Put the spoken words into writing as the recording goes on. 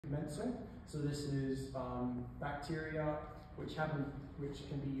commensing. So this is bacteria which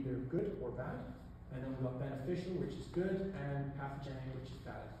can be either good or bad, and then we've got beneficial, which is good, and pathogenic, which is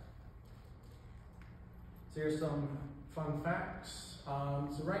bad. So here's some fun facts.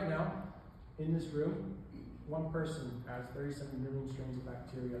 So right now, in this room, one person has 37 million strains of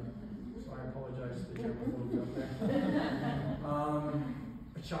bacteria. So I apologize to the germaphobes out there.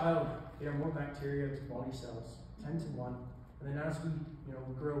 A child, there are more bacteria to body cells, 10 to 1. And then as we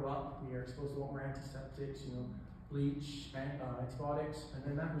grow up, we are exposed to a lot more antiseptics, bleach, and antibiotics, and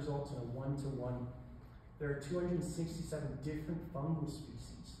then that results in a 1-to-1. There are 267 different fungal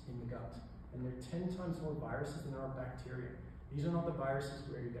species in the gut, and there are 10 times more viruses than there are bacteria. These are not the viruses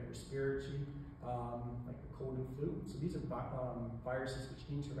where you get respiratory, like the cold and flu. So these are viruses which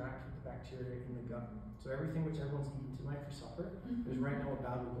interact with the bacteria in the gut. So everything which everyone's eating tonight for supper, there's right now a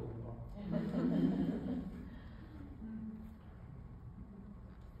battle going on.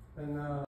 And